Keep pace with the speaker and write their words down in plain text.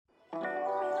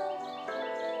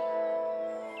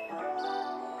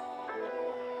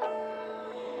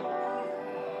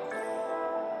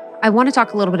I want to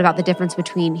talk a little bit about the difference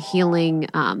between healing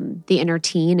the inner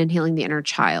teen and healing the inner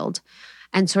child,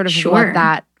 and sort of Sure.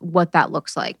 what that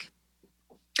looks like.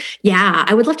 Yeah,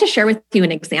 I would love to share with you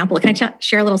an example. Can I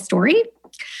share a little story?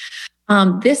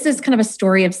 This is kind of a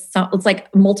story of it's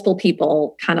like multiple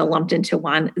people kind of lumped into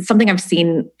one. It's something I've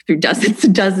seen through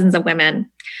dozens of women.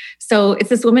 So it's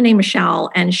this woman named Michelle,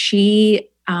 and she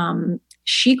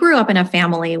grew up in a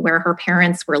family where her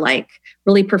parents were like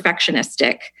really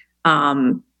perfectionistic.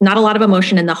 Not a lot of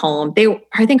emotion in the home.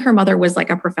 I think her mother was like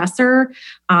a professor.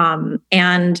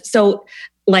 And so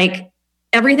like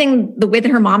everything, the way that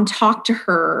her mom talked to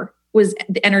her was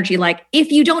the energy like,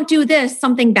 if you don't do this,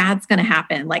 something bad's going to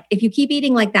happen. Like, if you keep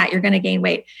eating like that, you're going to gain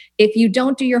weight. If you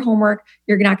don't do your homework,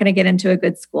 you're not going to get into a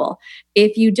good school.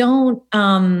 If you don't,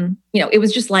 it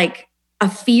was just like a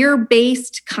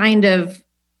fear-based kind of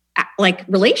like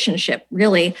relationship,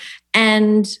 really.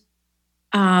 And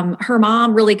her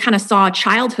mom really kind of saw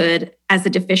childhood as a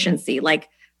deficiency, like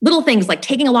little things like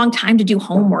taking a long time to do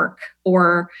homework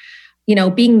or,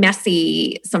 being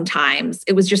messy sometimes.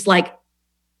 It was just like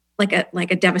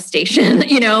a devastation,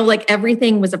 like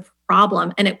everything was a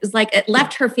problem. And it was like, it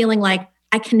left her feeling like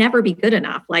I can never be good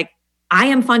enough. Like I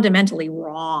am fundamentally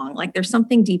wrong. Like there's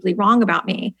something deeply wrong about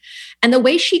me. And the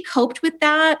way she coped with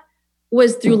that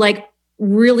was through like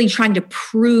really trying to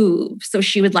prove. So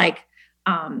she would like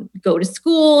go to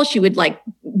school. She would like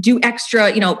do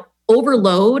extra,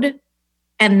 overload.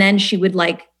 And then she would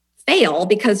like fail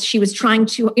because she was trying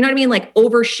to, like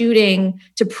overshooting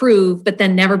to prove, but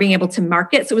then never being able to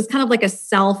market. So it was kind of like a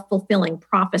self-fulfilling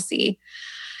prophecy.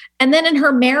 And then in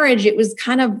her marriage, it was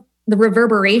kind of the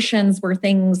reverberations were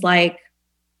things like,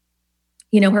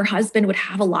 her husband would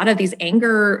have a lot of these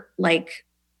anger like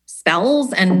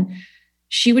spells, and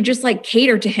she would just like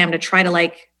cater to him to try to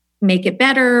like make it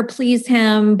better, please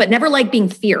him, but never like being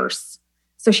fierce.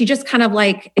 So she just kind of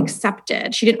like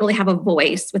accepted. She didn't really have a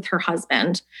voice with her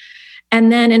husband.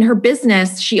 And then in her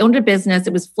business, she owned a business.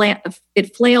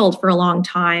 It flailed for a long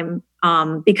time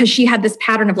because she had this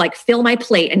pattern of like, fill my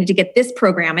plate. I need to get this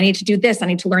program. I need to do this. I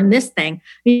need to learn this thing.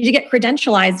 I need to get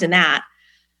credentialized in that.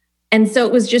 And so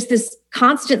it was just this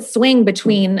constant swing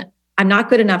between I'm not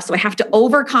good enough, so I have to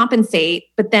overcompensate,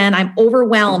 but then I'm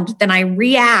overwhelmed. Then I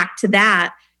react to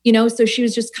that, so she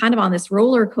was just kind of on this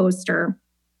roller coaster.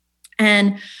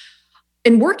 And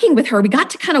in working with her, we got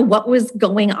to kind of what was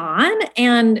going on.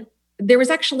 And there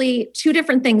was actually two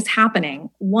different things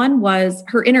happening. One was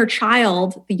her inner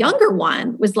child, the younger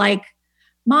one, was like,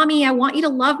 Mommy, I want you to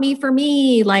love me for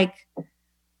me. Like,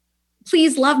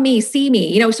 please love me, see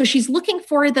me. So she's looking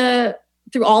for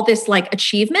through all this like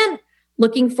achievement,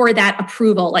 looking for that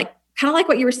approval, like kind of like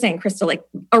what you were saying, Crystal, like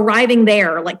arriving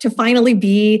there, like to finally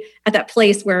be at that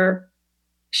place where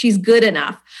she's good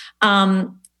enough.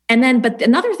 But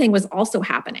another thing was also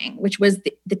happening, which was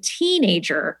the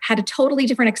teenager had a totally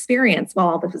different experience while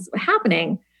all this was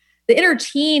happening. The inner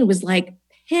teen was like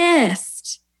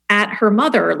pissed at her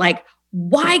mother. Like,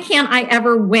 why can't I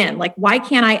ever win? Like, why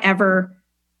can't I ever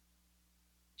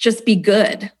just be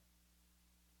good?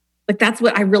 Like, that's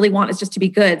what I really want, is just to be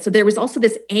good. So there was also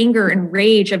this anger and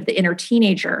rage of the inner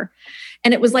teenager.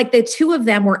 And it was like the two of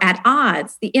them were at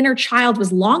odds. The inner child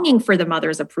was longing for the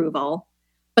mother's approval,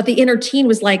 but the inner teen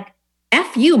was like,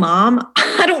 F you, Mom.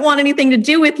 I don't want anything to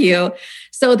do with you.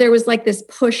 So there was like this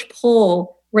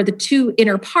push-pull where the two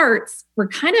inner parts were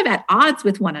kind of at odds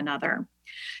with one another.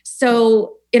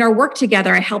 So in our work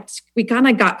together, we kind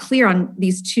of got clear on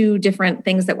these two different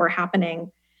things that were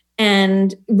happening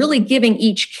and really giving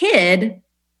each kid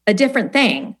a different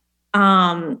thing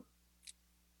from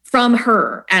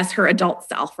her as her adult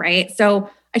self, right? So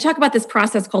I talk about this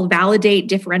process called validate,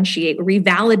 differentiate, where we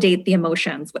validate the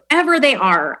emotions, whatever they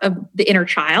are, of the inner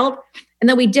child. And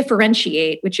then we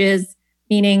differentiate, which is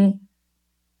meaning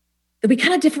that we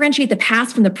kind of differentiate the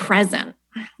past from the present,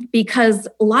 because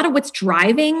a lot of what's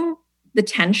driving the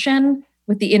tension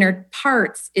with the inner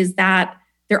parts is that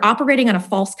they're operating on a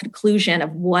false conclusion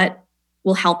of what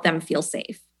will help them feel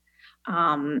safe.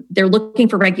 They're looking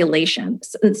for regulation.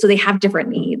 So they have different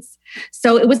needs.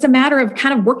 So it was a matter of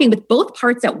kind of working with both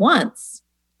parts at once,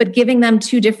 but giving them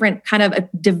two different kind of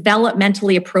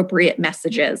developmentally appropriate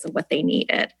messages of what they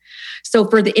needed. So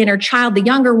for the inner child, the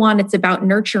younger one, it's about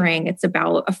nurturing. It's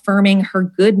about affirming her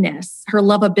goodness, her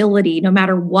lovability, no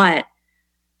matter what,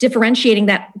 differentiating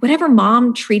that whatever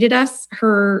mom treated us,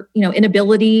 her,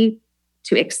 inability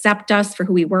to accept us for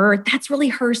who we were, that's really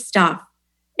her stuff.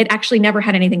 It actually never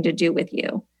had anything to do with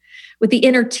you. With the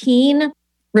inner teen,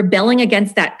 rebelling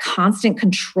against that constant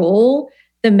control,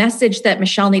 the message that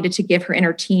Michelle needed to give her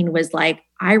inner teen was like,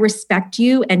 I respect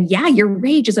you. And yeah, your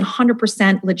rage is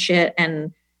 100% legit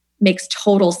and makes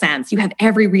total sense. You have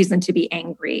every reason to be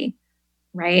angry,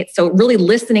 right? So really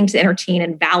listening to the inner teen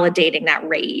and validating that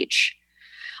rage.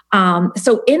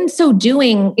 So in so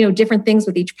doing, different things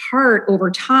with each part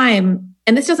over time,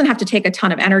 and this doesn't have to take a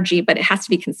ton of energy, but it has to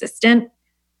be consistent.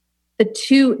 The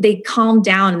two, they calm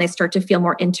down and they start to feel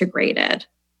more integrated.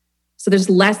 So there's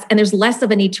less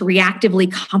of a need to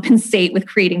reactively compensate with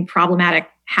creating problematic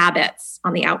habits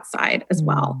on the outside as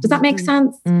well. Does that make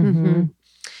sense? Mm-hmm.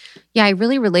 Yeah, I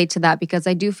really relate to that because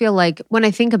I do feel like when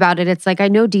I think about it, it's like I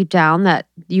know deep down that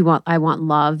I want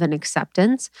love and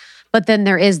acceptance, but then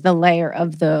there is the layer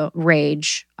of the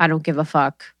rage, I don't give a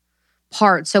fuck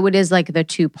part. So it is like the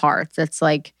two parts. It's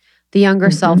like the younger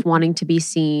self wanting to be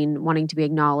seen, wanting to be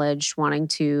acknowledged, wanting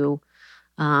to,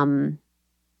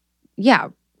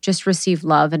 just receive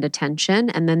love and attention.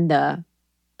 And then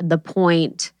the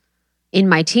point in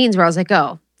my teens where I was like,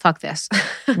 oh, fuck this.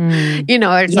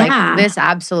 It's like this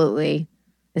absolutely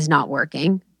is not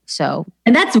working. So,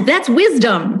 and that's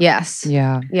wisdom. Yes.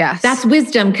 Yeah. Yes. That's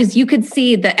wisdom because you could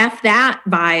see the F that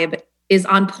vibe is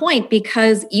on point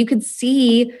because you could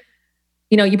see,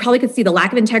 you probably could see the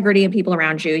lack of integrity in people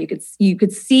around you. You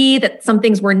could see that some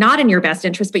things were not in your best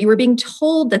interest, but you were being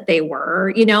told that they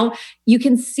were, you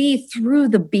can see through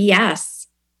the BS,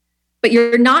 but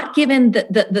you're not given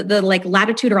the like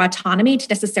latitude or autonomy to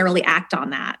necessarily act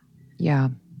on that. Yeah.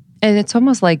 And it's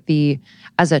almost like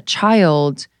as a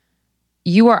child,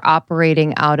 you are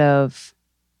operating out of,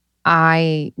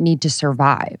 I need to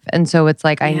survive. And so it's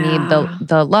like, I need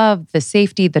the love, the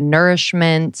safety, the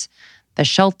nourishment, the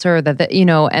shelter,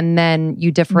 and then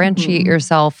you differentiate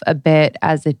yourself a bit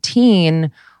as a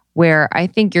teen where I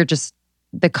think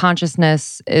the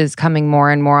consciousness is coming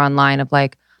more and more online of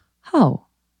like, oh,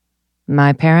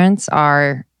 my parents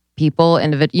are people,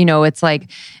 it's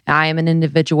like I am an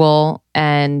individual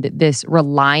and this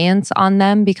reliance on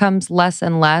them becomes less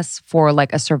and less for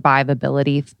like a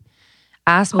survivability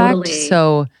aspect. Totally.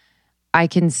 So I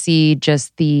can see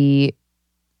just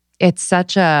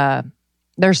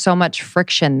there's so much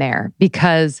friction there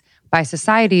because by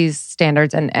society's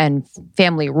standards and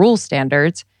family rule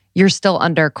standards, you're still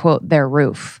under, quote, their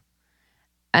roof.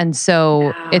 And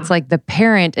so it's like the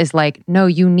parent is like, no,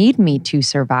 you need me to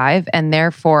survive. And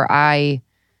therefore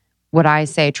what I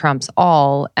say trumps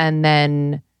all. And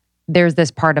then there's this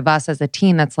part of us as a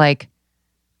teen that's like,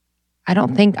 I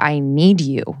don't think I need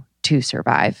you to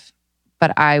survive,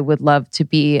 but I would love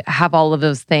to have all of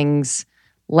those things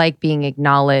like being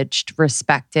acknowledged,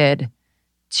 respected,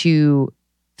 to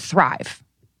thrive,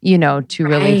 to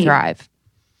really thrive.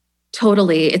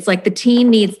 Totally. It's like the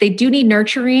teen they do need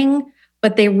nurturing,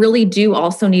 but they really do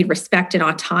also need respect and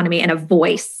autonomy and a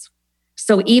voice.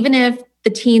 So even if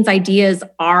the teen's ideas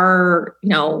are,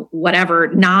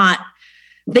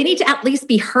 they need to at least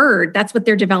be heard. That's what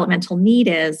their developmental need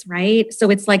is, right? So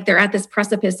it's like they're at this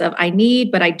precipice of I need,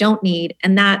 but I don't need.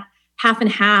 And that half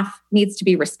and half needs to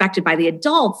be respected by the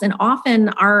adults. And often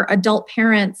our adult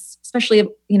parents, especially,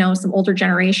 some older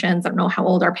generations, I don't know how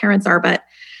old our parents are, but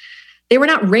they were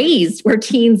not raised where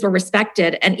teens were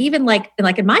respected. And even like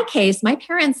in my case, my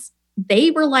parents,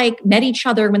 they were like met each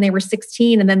other when they were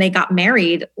 16 and then they got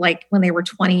married like when they were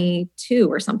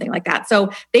 22 or something like that.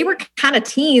 So they were kind of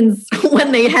teens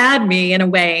when they had me in a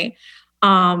way.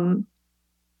 And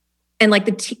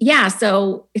like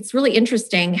so it's really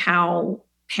interesting how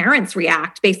parents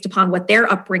react based upon what their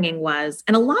upbringing was.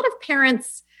 And a lot of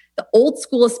parents, the old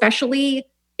school especially,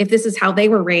 if this is how they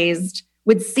were raised,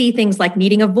 would see things like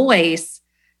needing a voice,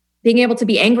 being able to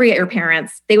be angry at your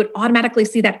parents. They would automatically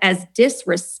see that as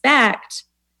disrespect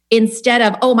instead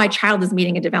of, oh, my child is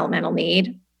meeting a developmental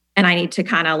need and I need to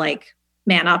kind of like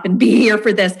man up and be here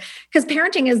for this. Because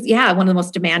parenting is, one of the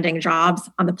most demanding jobs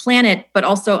on the planet, but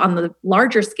also on the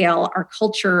larger scale, our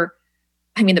culture.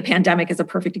 I mean, the pandemic is a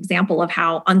perfect example of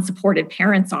how unsupported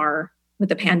parents are with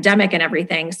the pandemic and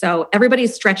everything. So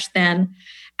everybody's stretched thin.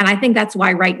 And I think that's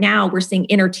why right now we're seeing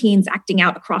inner teens acting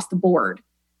out across the board.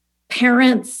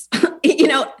 Parents, we're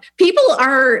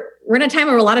in a time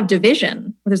of a lot of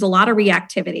division, where there's a lot of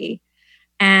reactivity.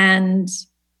 And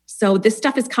so this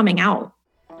stuff is coming out.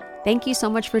 Thank you so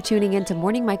much for tuning in to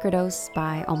Morning Microdose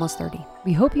by Almost 30.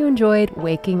 We hope you enjoyed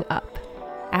waking up.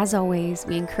 As always,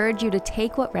 we encourage you to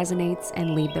take what resonates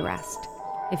and leave the rest.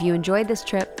 If you enjoyed this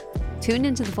trip, tune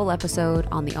into the full episode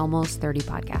on the Almost 30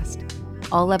 podcast.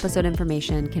 All episode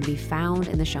information can be found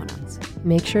in the show notes.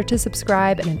 Make sure to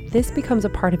subscribe, and if this becomes a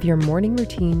part of your morning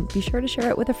routine, be sure to share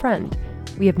it with a friend.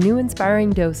 We have new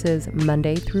inspiring doses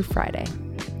Monday through Friday.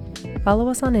 Follow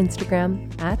us on Instagram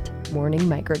at Morning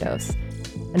Microdose,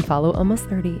 and follow Almost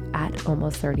 30 at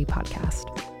Almost 30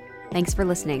 Podcast. Thanks for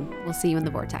listening. We'll see you in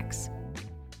the vortex.